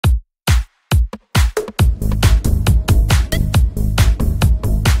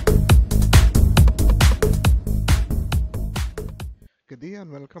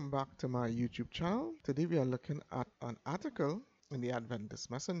and welcome back to my YouTube channel. Today we are looking at an article in the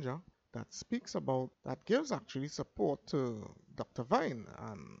Adventist Messenger that speaks about, that gives actually support to Dr. Vine,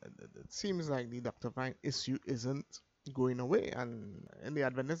 and it seems like the Dr. Vine issue isn't going away. And in the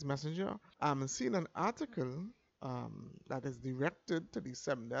Adventist Messenger, I'm seeing an article that is directed to the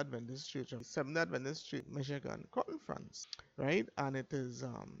Seventh-day Adventist Church of the Seventh-day Adventist Church Michigan Conference, right? And it is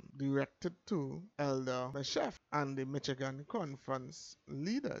directed to Elder Micheff and the Michigan Conference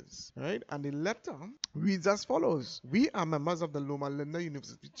leaders, right? And the letter reads as follows: We are members of the Loma Linda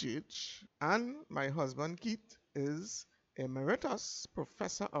University Church, and my husband Keith is Emeritus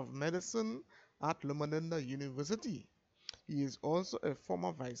Professor of Medicine at Loma Linda University. He is also a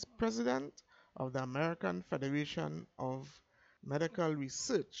former Vice President of the American Federation of Medical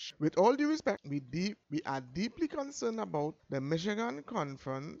Research. With all due respect, we are deeply concerned about the Michigan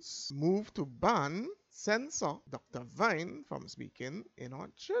Conference move to censor Dr. Vine from speaking in our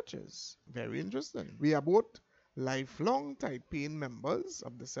churches. Very interesting. We are both lifelong tight-paying members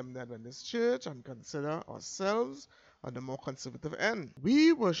of the Seventh-day Adventist Church and consider ourselves on the more conservative end.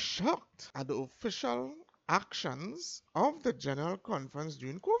 We were shocked at the official actions of the General Conference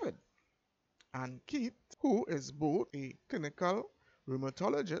during COVID. And Keith, who is both a clinical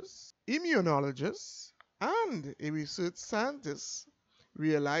rheumatologist, immunologist, and a research scientist,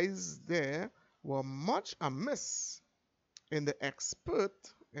 realized there were much amiss in the expert,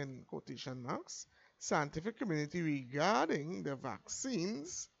 in quotation marks, scientific community regarding the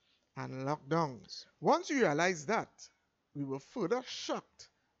vaccines and lockdowns. Once we realized that, we were further shocked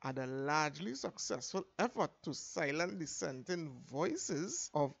at a largely successful effort to silence dissenting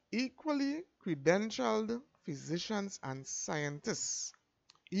voices of equally credentialed physicians and scientists,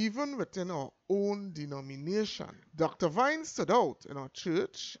 even within our own denomination. Dr. Vine stood out in our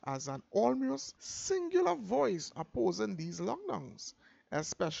church as an almost singular voice opposing these lockdowns,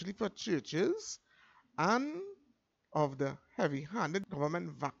 especially for churches and of the heavy-handed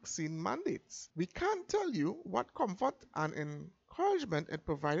government vaccine mandates. We can't tell you what comfort and encouragement it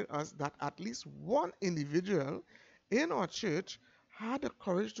provided us that at least one individual in our church had the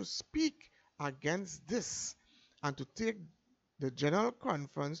courage to speak against this and to take the General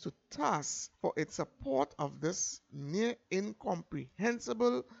Conference to task for its support of this near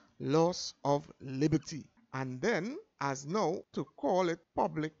incomprehensible loss of liberty, and then, as now, to call it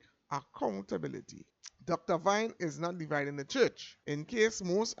public accountability. Dr. Vine is not dividing the church. In case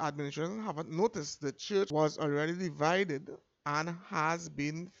most administrators haven't noticed, the church was already divided and has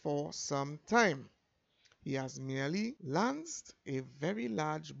been for some time. He has merely lanced a very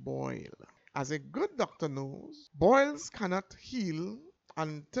large boil. As a good doctor knows, boils cannot heal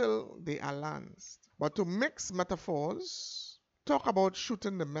until they are lanced. But to mix metaphors, talk about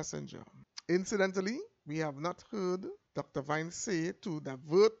shooting the messenger. Incidentally, we have not heard Dr. Vine say to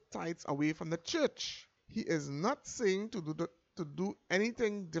divert tithes away from the church. He is not saying to do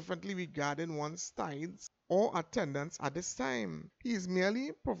anything differently regarding one's tithes or attendance at this time. He is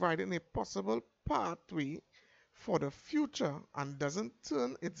merely providing a possible pathway for the future and doesn't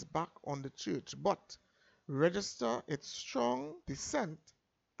turn its back on the church, but register its strong dissent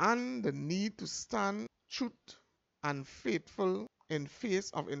and the need to stand truth and faithful in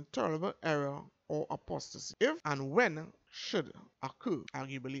face of intolerable error or apostasy, if and when should occur,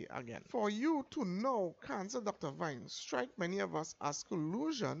 arguably again. For you to know, cancel Dr. Vine strike many of us as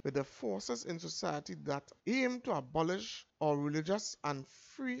collusion with the forces in society that aim to abolish our religious and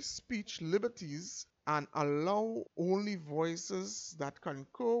free speech liberties and allow only voices that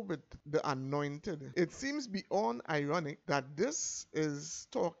concur with the anointed. It seems beyond ironic that this is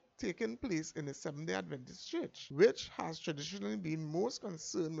talk taking place in the Seventh-day Adventist Church, which has traditionally been most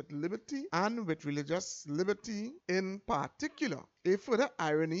concerned with liberty and with religious liberty in particular. A further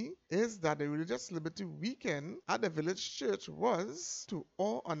irony is that the Religious Liberty Weekend at the village church was, to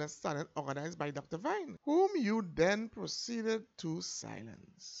all understanding, organized by Dr. Vine, whom you then proceeded to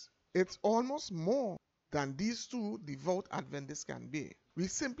silence. It's almost more than these two devout Adventists can be. We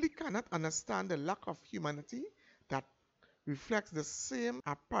simply cannot understand the lack of humanity that reflects the same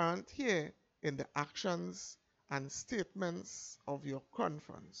apparent here in the actions and statements of your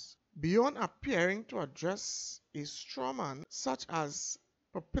conference. Beyond appearing to address a straw man such as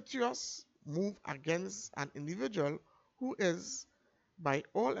perpetuous move against an individual who is, by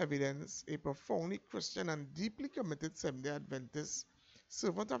all evidence, a profoundly Christian and deeply committed Seventh-day Adventist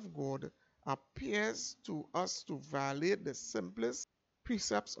servant of God, appears to us to violate the simplest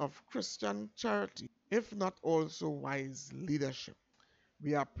precepts of Christian charity, if not also wise leadership.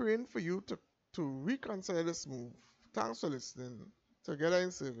 We are praying for you to reconsider this move. Thanks for listening. Together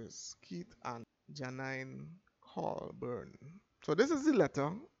in service, Keith and Janine Colburn. So this is the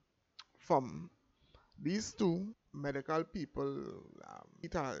letter from these two medical people.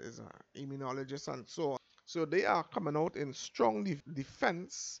 Peter is an immunologist and so on. So they are coming out in strong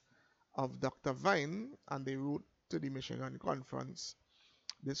defense of Dr. Vine, and they wrote to the Michigan conference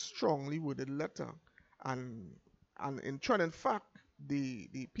this strongly worded letter. And in truth and fact, the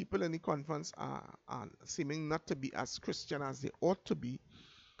people in the conference are seeming not to be as Christian as they ought to be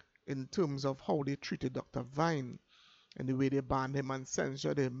in terms of how they treated Dr. Vine and the way they banned him and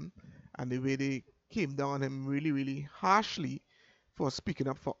censored him and the way they came down on him really, really harshly for speaking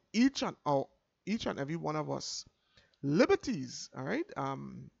up for each and every one of us liberties. All right.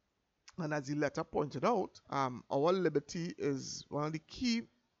 And as the letter pointed out, our liberty is one of the key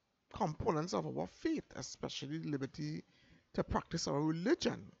components of our faith, especially the liberty to practice our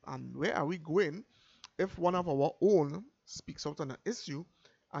religion. And where are we going if one of our own speaks out on an issue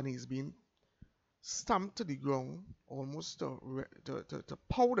and he's being stamped to the ground almost to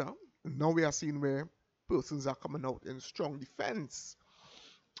powder? Now we are seeing where persons are coming out in strong defense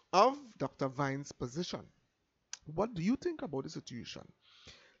of Dr. Vine's position. What do you think about the situation?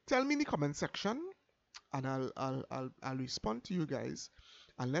 Tell me in the comment section, and I'll respond to you guys,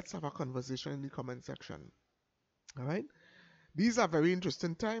 and let's have a conversation in the comment section. All right. These are very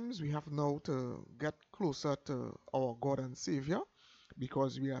interesting times. We have now to get closer to our God and Savior,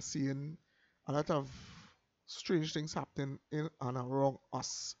 because we are seeing a lot of strange things happening in and around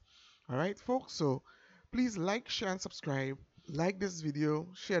us. All right, folks. So please like, share, and subscribe. Like this video,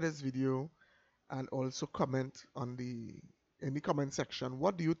 share this video, and also comment in the comment section.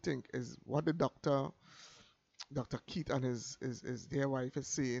 What do you think is what the Dr. Keith and his dear wife is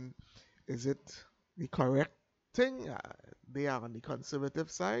saying? Is it the correct thing? They are on the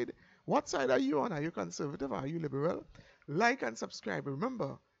conservative side. What side are you on? Are you conservative? Are you liberal? Like and subscribe.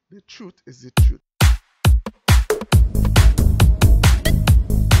 Remember, the truth is the truth.